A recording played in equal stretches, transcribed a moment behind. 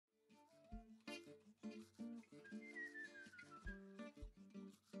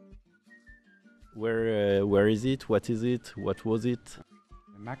Where is it? What is it? What was it?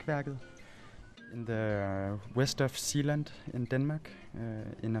 Makvärket in the west of Zealand in Denmark,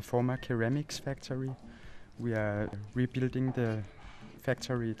 in a former ceramics factory. We are rebuilding the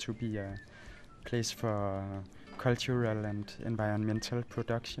factory to be a place for cultural and environmental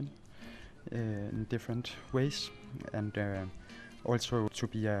production in different ways, and also to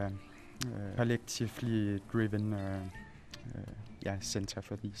be a collectively driven center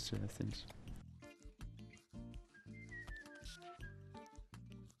for these things.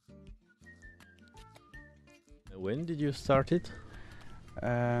 When did you start it?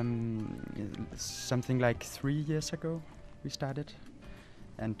 Something like 3 years ago we started,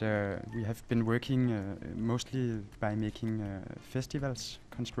 and we have been working mostly by making festivals,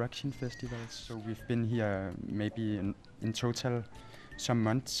 construction festivals. So we've been here maybe in total some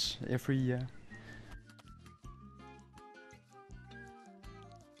months every year.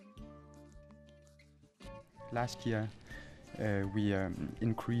 Last year we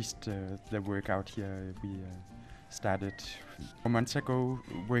increased the work out here. We started 4 months ago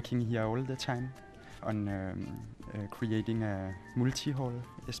working here all the time on creating a multi-hall,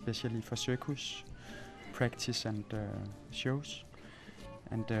 especially for circus, practice and shows,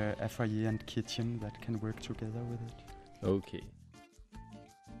 and a foyer and kitchen that can work together with it. Okay.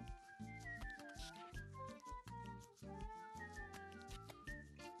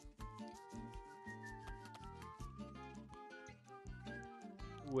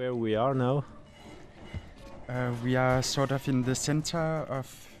 Where we are now? We are sort of in the center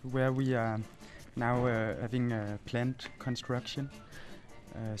of where we are now having planned construction.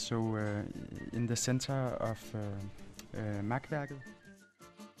 In the center of Makvärket,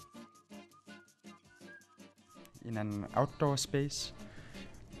 in an outdoor space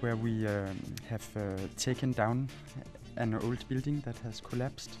where we have taken down an old building that has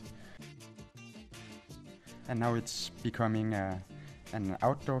collapsed, and now it's becoming an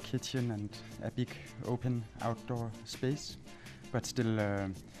outdoor kitchen and a big open outdoor space, but still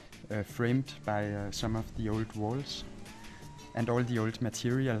framed by some of the old walls, and all the old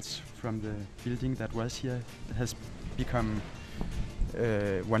materials from the building that was here has become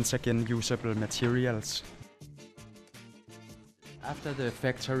once again usable materials. After the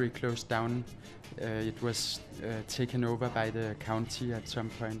factory closed down, it was taken over by the county at some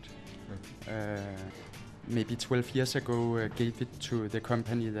point. Maybe 12 years ago, gave it to the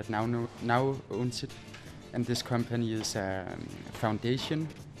company that now owns it. And this company is a foundation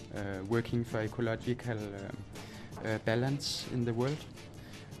working for ecological balance in the world.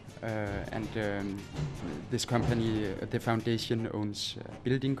 This company, the foundation, owns a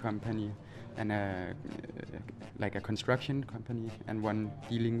building company and like a construction company, and one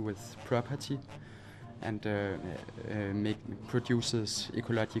dealing with property, and produces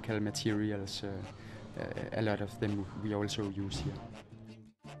ecological materials. A lot of them we also use here.